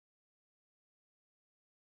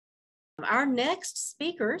Our next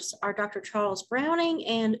speakers are Dr. Charles Browning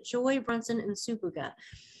and Joy Brunson-Nsubuga.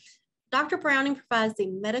 Dr. Browning provides the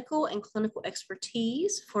medical and clinical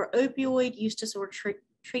expertise for opioid use disorder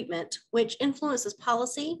treatment, which influences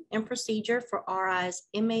policy and procedure for RI's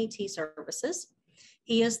MAT services.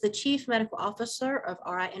 He is the Chief Medical Officer of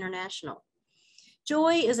RI International.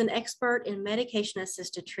 Joy is an expert in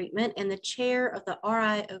medication-assisted treatment and the chair of the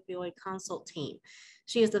RI Opioid Consult Team.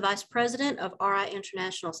 She is the Vice President of RI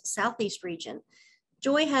International's Southeast region.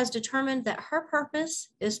 Joy has determined that her purpose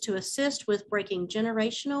is to assist with breaking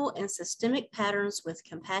generational and systemic patterns with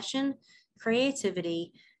compassion,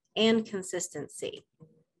 creativity, and consistency.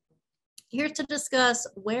 Here to discuss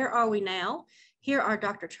where are we now, here are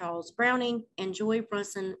Dr. Charles Browning and Joy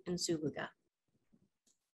Brunson-Nsubuga.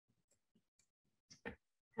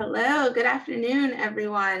 Hello, good afternoon,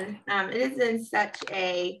 everyone. It has been such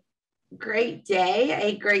a great day,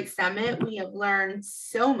 a great summit. We have learned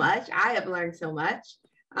so much. I have learned so much.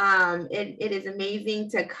 It is amazing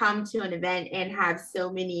to come to an event and have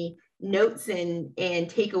so many notes and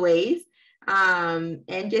takeaways,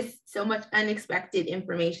 and just so much unexpected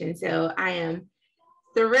information. So I am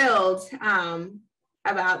thrilled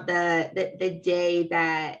about the day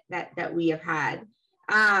that we have had.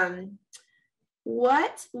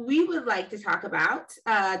 What we would like to talk about,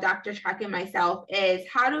 Dr. Chuck and myself, is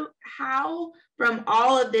how from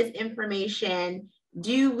all of this information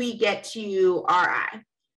do we get to RI?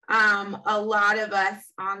 A lot of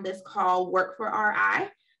us on this call work for RI,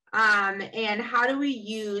 and how do we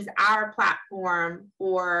use our platform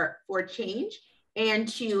for change and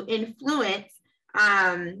to influence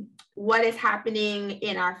what is happening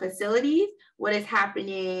in our facilities, what is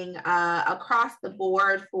happening across the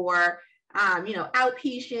board for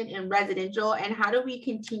outpatient and residential, and how do we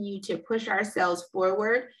continue to push ourselves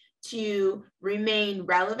forward to remain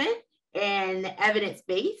relevant and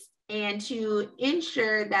evidence-based and to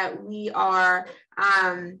ensure that we are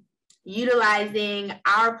utilizing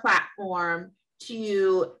our platform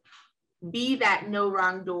to be that no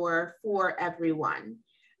wrong door for everyone.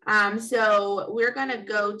 So we're going to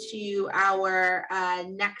go to our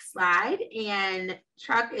next slide, and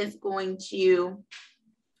Chuck is going to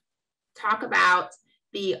talk about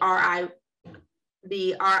the RI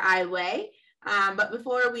way. But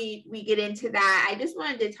before we get into that, I just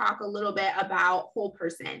wanted to talk a little bit about whole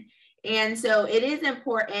person. And so it is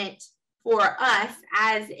important for us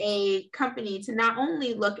as a company to not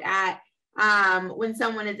only look at when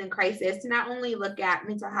someone is in crisis, to not only look at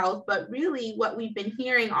mental health, but really what we've been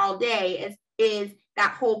hearing all day is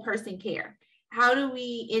that whole person care. How do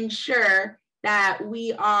we ensure that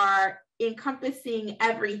we are encompassing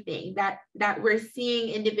everything, that we're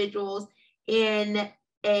seeing individuals in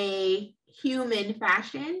a human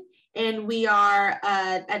fashion, and we are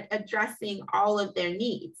addressing all of their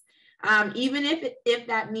needs, even if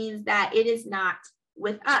that means that it is not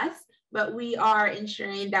with us, but we are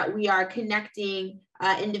ensuring that we are connecting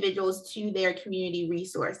individuals to their community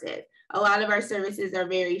resources. A lot of our services are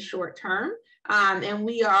very short term, and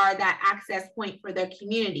we are that access point for the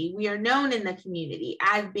community. We are known in the community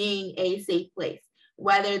as being a safe place,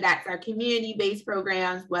 whether that's our community-based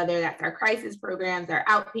programs, whether that's our crisis programs, our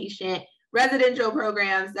outpatient residential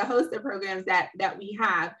programs, the host of programs that we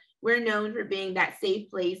have. We're known for being that safe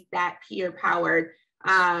place, that peer-powered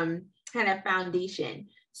kind of foundation.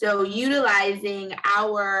 So utilizing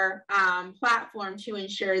our platform to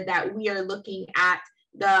ensure that we are looking at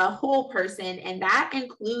the whole person, and that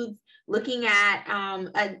includes looking at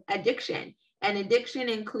addiction. And addiction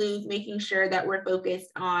includes making sure that we're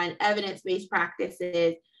focused on evidence-based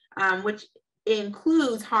practices, which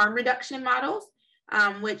includes harm reduction models,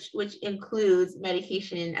 which includes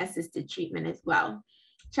medication-assisted treatment as well.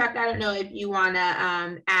 Chuck, I don't know if you want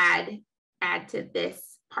to add to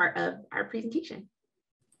this part of our presentation.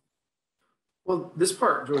 Well, this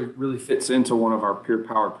part really fits into one of our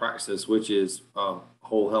peer-powered practices, which is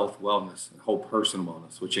whole health wellness, whole person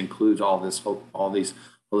wellness, which includes all these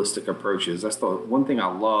holistic approaches. That's the one thing I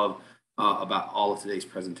love about all of today's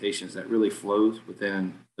presentations that really flows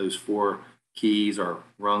within those 4 keys or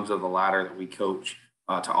rungs of the ladder that we coach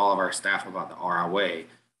to all of our staff about the RI way.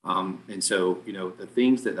 And so, the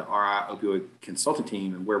things that the RI Opioid Consulting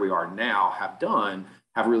Team and where we are now have done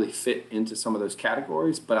have really fit into some of those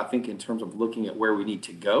categories. But I think in terms of looking at where we need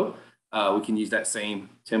to go, we can use that same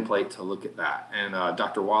template to look at that. And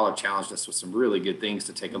Dr. Waller challenged us with some really good things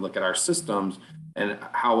to take a look at our systems and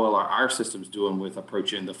how well are our systems doing with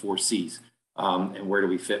approaching the 4 C's, and where do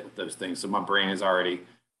we fit with those things. So my brain is already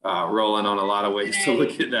rolling on a lot of ways to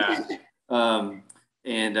look at that.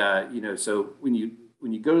 So when you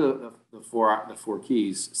go to four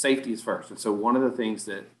keys, safety is first. And so one of the things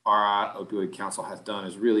that our Opioid Council has done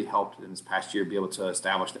is really helped in this past year be able to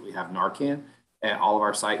establish that we have Narcan at all of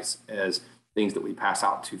our sites as things that we pass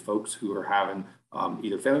out to folks who are having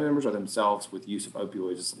either family members or themselves with use of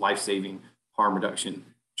opioids. It's life-saving harm reduction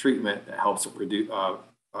treatment that helps reduce,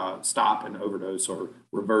 stop an overdose or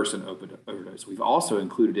reverse an overdose. We've also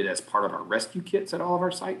included it as part of our rescue kits at all of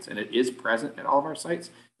our sites, and it is present at all of our sites.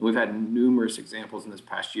 And we've had numerous examples in this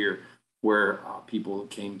past year where people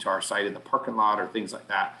came to our site in the parking lot or things like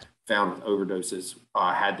that, found with overdoses,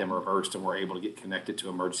 had them reversed, and were able to get connected to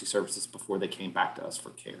emergency services before they came back to us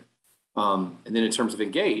for care. And then in terms of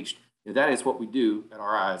engaged, that is what we do at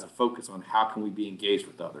RI, as a focus on how can we be engaged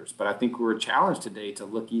with others. But I think we're challenged today to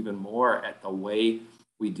look even more at the way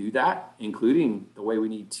we do that, including the way we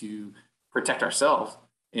need to protect ourselves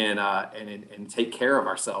and take care of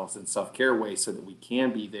ourselves in self-care ways so that we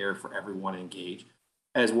can be there for everyone engaged,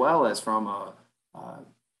 as well as from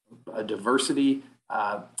a diversity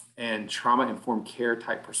and trauma-informed care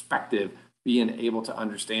type perspective, being able to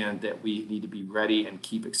understand that we need to be ready and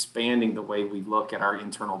keep expanding the way we look at our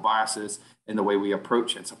internal biases and the way we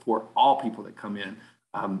approach and support all people that come in,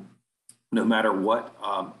 no matter what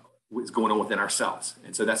is going on within ourselves.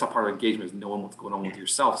 And so that's a part of engagement, is knowing what's going on with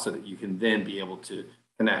yourself so that you can then be able to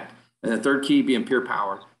connect. And the third key being peer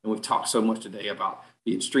powered. And we've talked so much today about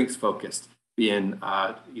being strengths focused, being,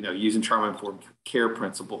 using trauma-informed care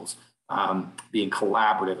principles, being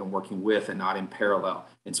collaborative and working with and not in parallel.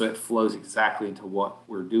 And so it flows exactly into what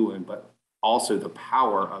we're doing, but also the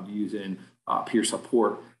power of using peer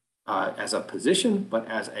support as a position, but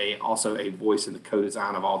as also a voice in the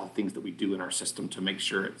co-design of all the things that we do in our system to make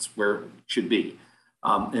sure it's where it should be.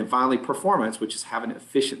 And finally, performance, which is having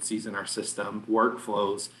efficiencies in our system,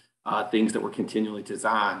 workflows, things that we're continually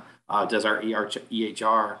design. Does our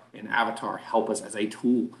EHR and Avatar help us as a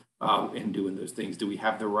tool in doing those things? Do we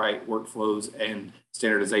have the right workflows and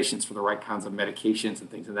standardizations for the right kinds of medications and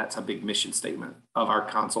things? And that's a big mission statement of our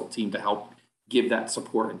consult team to help give that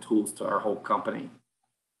support and tools to our whole company.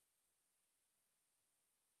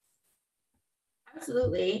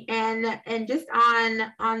 Absolutely. And just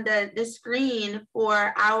on the screen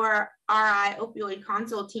for our RI opioid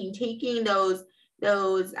consult team, taking those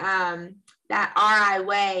that RI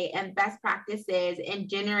way and best practices and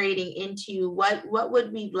generating into what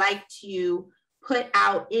would we like to put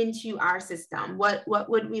out into our system? What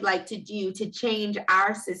would we like to do to change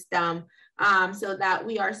our system so that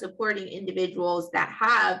we are supporting individuals that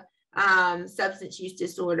have substance use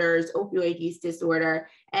disorders, opioid use disorder,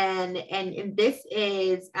 and this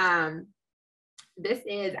is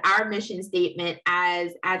our mission statement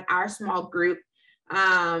as our small group,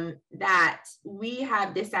 that we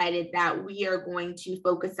have decided that we are going to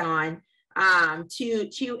focus on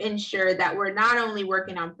to ensure that we're not only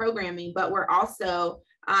working on programming, but we're also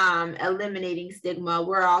eliminating stigma.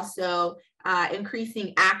 We're also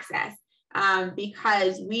increasing access.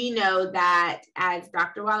 Because we know that, as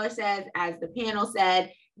Dr. Waller says, as the panel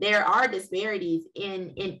said, there are disparities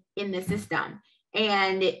in the system.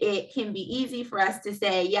 And it can be easy for us to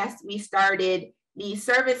say, yes, we started these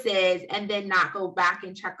services and then not go back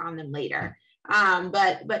and check on them later.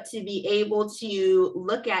 But to be able to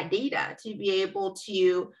look at data, to be able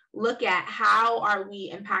to look at how are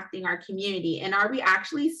we impacting our community, and are we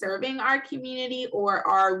actually serving our community, or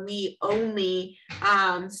are we only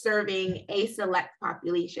serving a select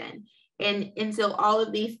population? And so all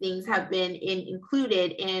of these things have been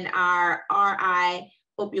included in our RI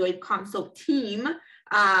opioid consult team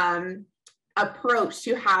approach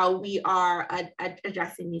to how we are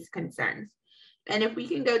addressing these concerns. And if we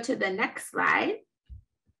can go to the next slide.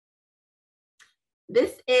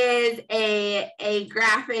 This is a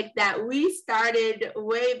graphic that we started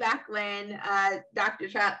way back when, Dr.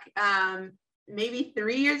 Chuck, maybe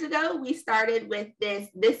 3 years ago, we started with this.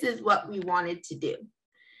 This is what we wanted to do.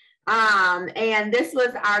 And this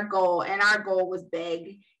was our goal, and our goal was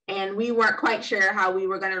big. And we weren't quite sure how we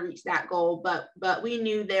were going to reach that goal, but we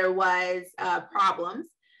knew there was problems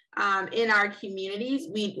in our communities.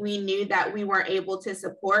 We knew that we weren't able to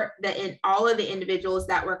support all of the individuals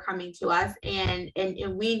that were coming to us, and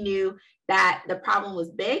we knew that the problem was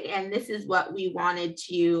big, and this is what we wanted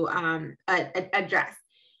to address.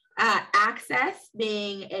 Access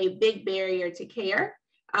being a big barrier to care.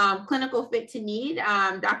 Clinical fit to need,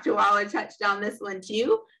 Dr. Waller touched on this one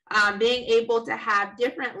too. Being able to have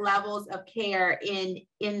different levels of care in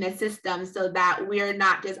the system, so that we're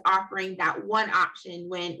not just offering that one option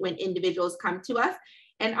when individuals come to us,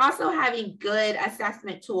 and also having good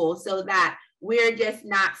assessment tools so that we're just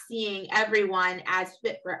not seeing everyone as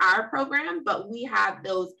fit for our program, but we have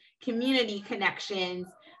those community connections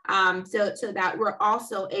so that we're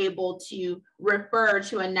also able to refer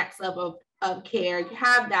to a next level of care,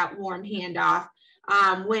 have that warm handoff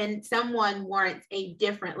when someone warrants a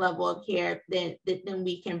different level of care than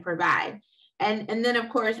we can provide. And then of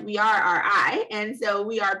course we are RI, and so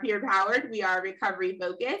we are peer powered, we are recovery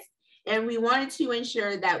focused, and we wanted to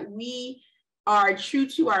ensure that we are true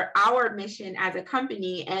to our mission as a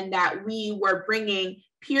company, and that we were bringing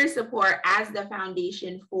peer support as the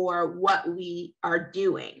foundation for what we are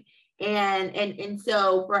doing. And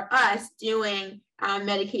so for us, doing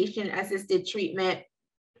medication assisted treatment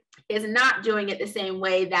is not doing it the same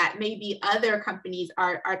way that maybe other companies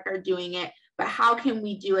are doing it, but how can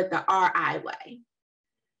we do it the RI way?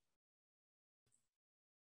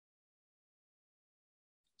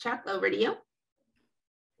 Chuck, over to you.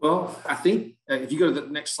 Well, I think if you go to the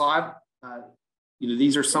next slide,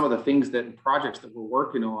 these are some of the things projects that we're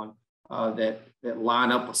working on that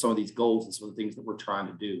line up with some of these goals and some of the things that we're trying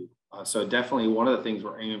to do. So definitely one of the things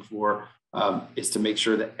we're aiming for is to make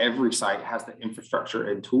sure that every site has the infrastructure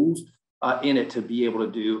and tools in it to be able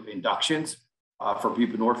to do inductions for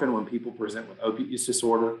buprenorphine when people present with opiate use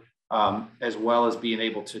disorder, as well as being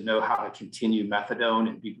able to know how to continue methadone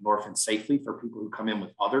and buprenorphine safely for people who come in with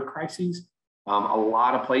other crises. A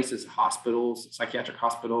lot of places, hospitals, psychiatric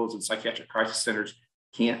hospitals and psychiatric crisis centers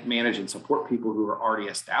can't manage and support people who are already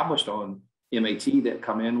established on MAT that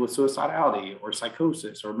come in with suicidality or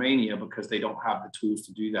psychosis or mania because they don't have the tools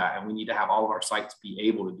to do that. And we need to have all of our sites be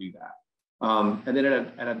able to do that. And then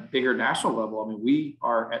at a bigger national level, I mean, we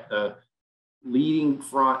are at the leading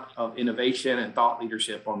front of innovation and thought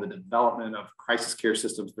leadership on the development of crisis care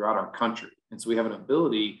systems throughout our country. And so we have an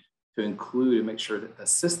ability to include and make sure that the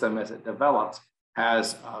system as it develops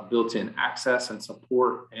has built-in access and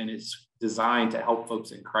support, and is designed to help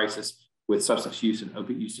folks in crisis with substance use and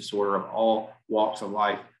opiate use disorder of all walks of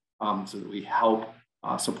life, so that we help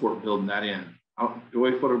support building that in.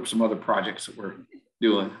 What are some other projects that we're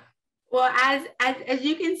doing? Well, as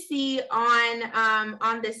you can see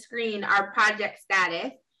on the screen, our project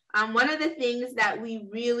status, one of the things that we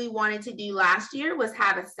really wanted to do last year was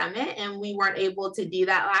have a summit, and we weren't able to do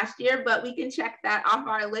that last year, but we can check that off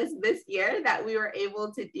our list this year that we were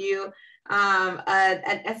able to do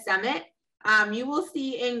a summit. You will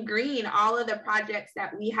see in green all of the projects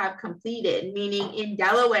that we have completed, meaning in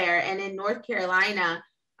Delaware and in North Carolina,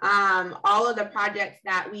 all of the projects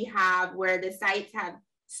that we have where the sites have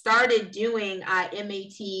started doing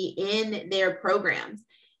MAT in their programs.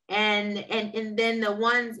 And then the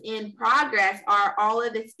ones in progress are all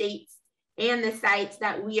of the states and the sites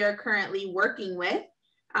that we are currently working with.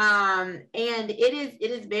 And it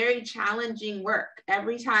is very challenging work.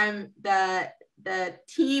 Every time the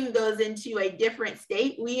team goes into a different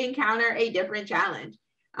state, we encounter a different challenge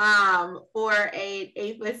for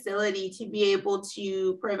a facility to be able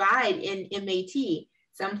to provide in MAT.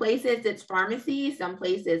 Some places it's pharmacy, some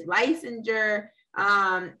places licensure.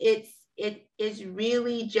 It is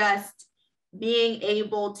really just being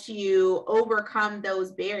able to overcome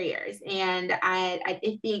those barriers. And I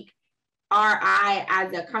think RI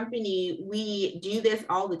as a company, we do this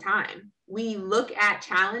all the time. We look at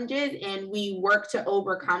challenges and we work to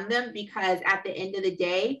overcome them, because at the end of the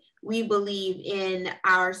day, we believe in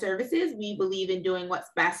our services. We believe in doing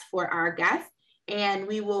what's best for our guests, and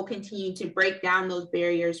we will continue to break down those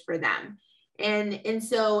barriers for them. And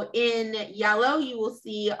so in yellow, you will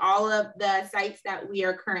see all of the sites that we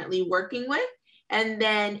are currently working with. And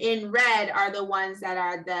then in red are the ones that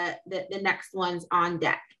are the next ones on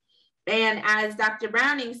deck. And as Dr.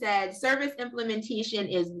 Browning said, service implementation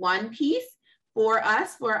is one piece for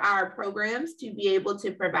us, for our programs to be able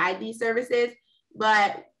to provide these services.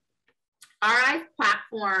 But our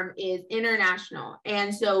platform is international.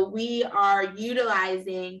 And so we are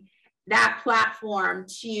utilizing that platform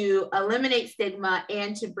to eliminate stigma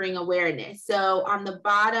and to bring awareness. So on the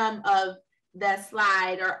bottom of the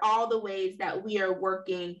slide are all the ways that we are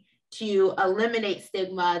working to eliminate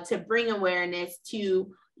stigma, to bring awareness,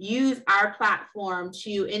 to use our platform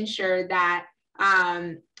to ensure that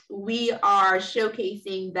we are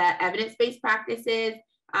showcasing the evidence-based practices.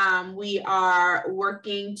 We are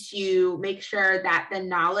working to make sure that the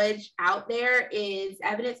knowledge out there is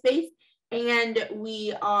evidence-based, and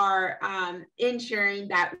we are ensuring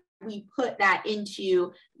that we put that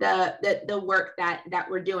into the work that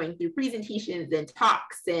we're doing through presentations and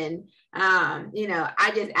talks. And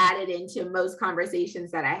I just added into most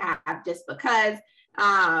conversations that I have just because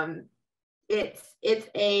it's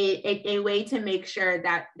a way to make sure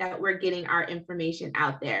that we're getting our information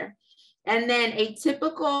out there. And then a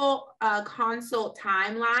typical consult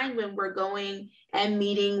timeline when we're going and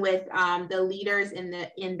meeting with the leaders in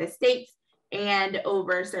the states and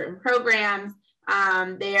over certain programs.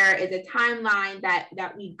 There is a timeline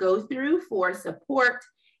that we go through for support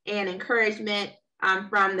and encouragement,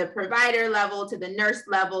 from the provider level to the nurse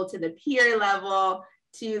level to the peer level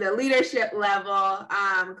to the leadership level,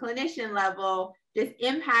 clinician level, just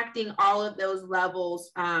impacting all of those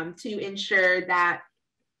levels to ensure that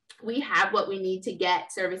we have what we need to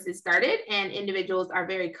get services started, and individuals are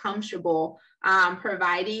very comfortable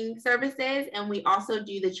providing services. And we also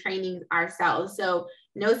do the trainings ourselves. So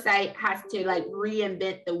no site has to like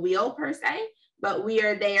reinvent the wheel per se, but we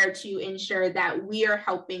are there to ensure that we are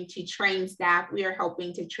helping to train staff, we are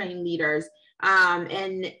helping to train leaders.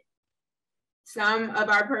 And some of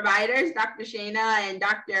our providers, Dr. Shana and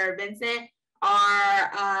Dr. Vincent,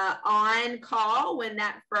 are on call when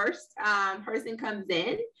that first person comes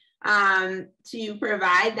in to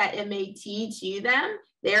provide that MAT to them.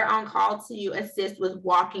 They're on call to assist with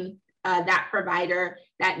walking that provider,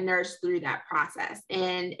 that nurse through that process.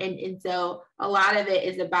 And so a lot of it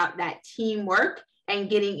is about that teamwork and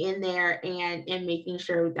getting in there and making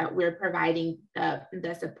sure that we're providing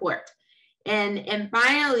the support. And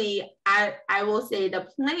finally, I will say the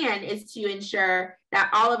plan is to ensure that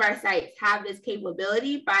all of our sites have this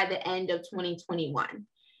capability by the end of 2021.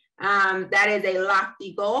 That is a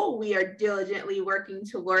lofty goal. We are diligently working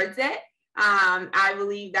towards it. I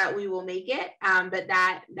believe that we will make it, but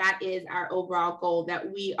that is our overall goal,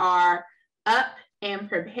 that we are up and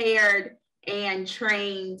prepared and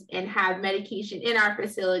trained and have medication in our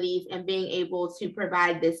facilities and being able to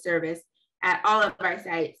provide this service at all of our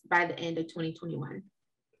sites by the end of 2021.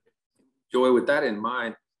 Joy, with that in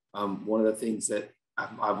mind, one of the things that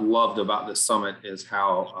I've loved about this summit is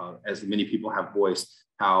how, as many people have voiced,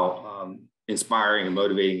 how inspiring and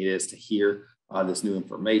motivating it is to hear this new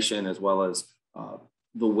information, as well as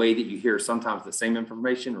the way that you hear sometimes the same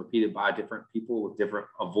information repeated by different people with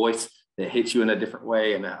a voice that hits you in a different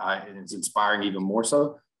way, and it's inspiring even more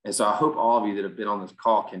so. And so I hope all of you that have been on this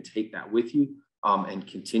call can take that with you and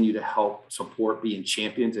continue to help support being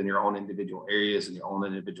champions in your own individual areas and your own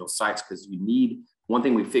individual sites, because you need, one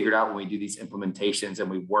thing we figured out when we do these implementations and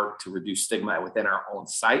we work to reduce stigma within our own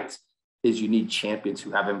sites is you need champions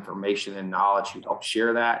who have information and knowledge who help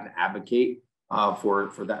share that and advocate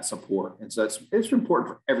for that support. And so it's important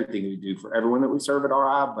for everything we do, for everyone that we serve at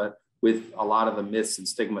RI, but with a lot of the myths and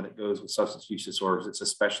stigma that goes with substance use disorders, it's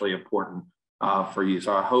especially important for you.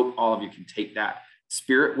 So I hope all of you can take that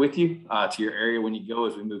spirit with you to your area when you go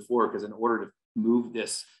as we move forward, because in order to move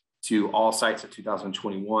this to all sites of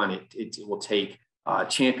 2021, it will take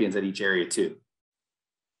champions at each area too.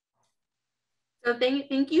 So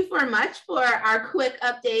thank you for much for our quick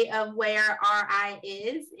update of where RI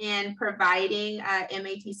is in providing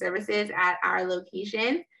MAT services at our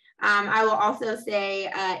location. I will also say,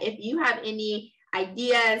 if you have any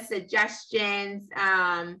ideas, suggestions,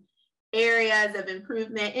 areas of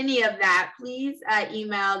improvement, any of that, please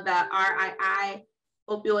email the RII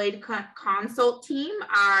Opioid Consult team.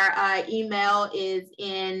 Our email is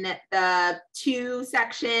in the to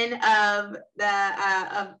section of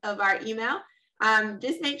our email.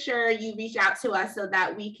 Just make sure you reach out to us so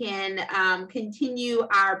that we can continue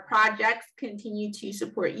our projects, continue to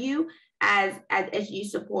support you as you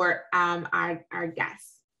support our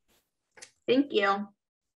guests. Thank you.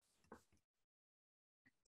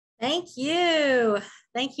 Thank you.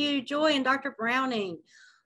 Thank you, Joy and Dr. Browning.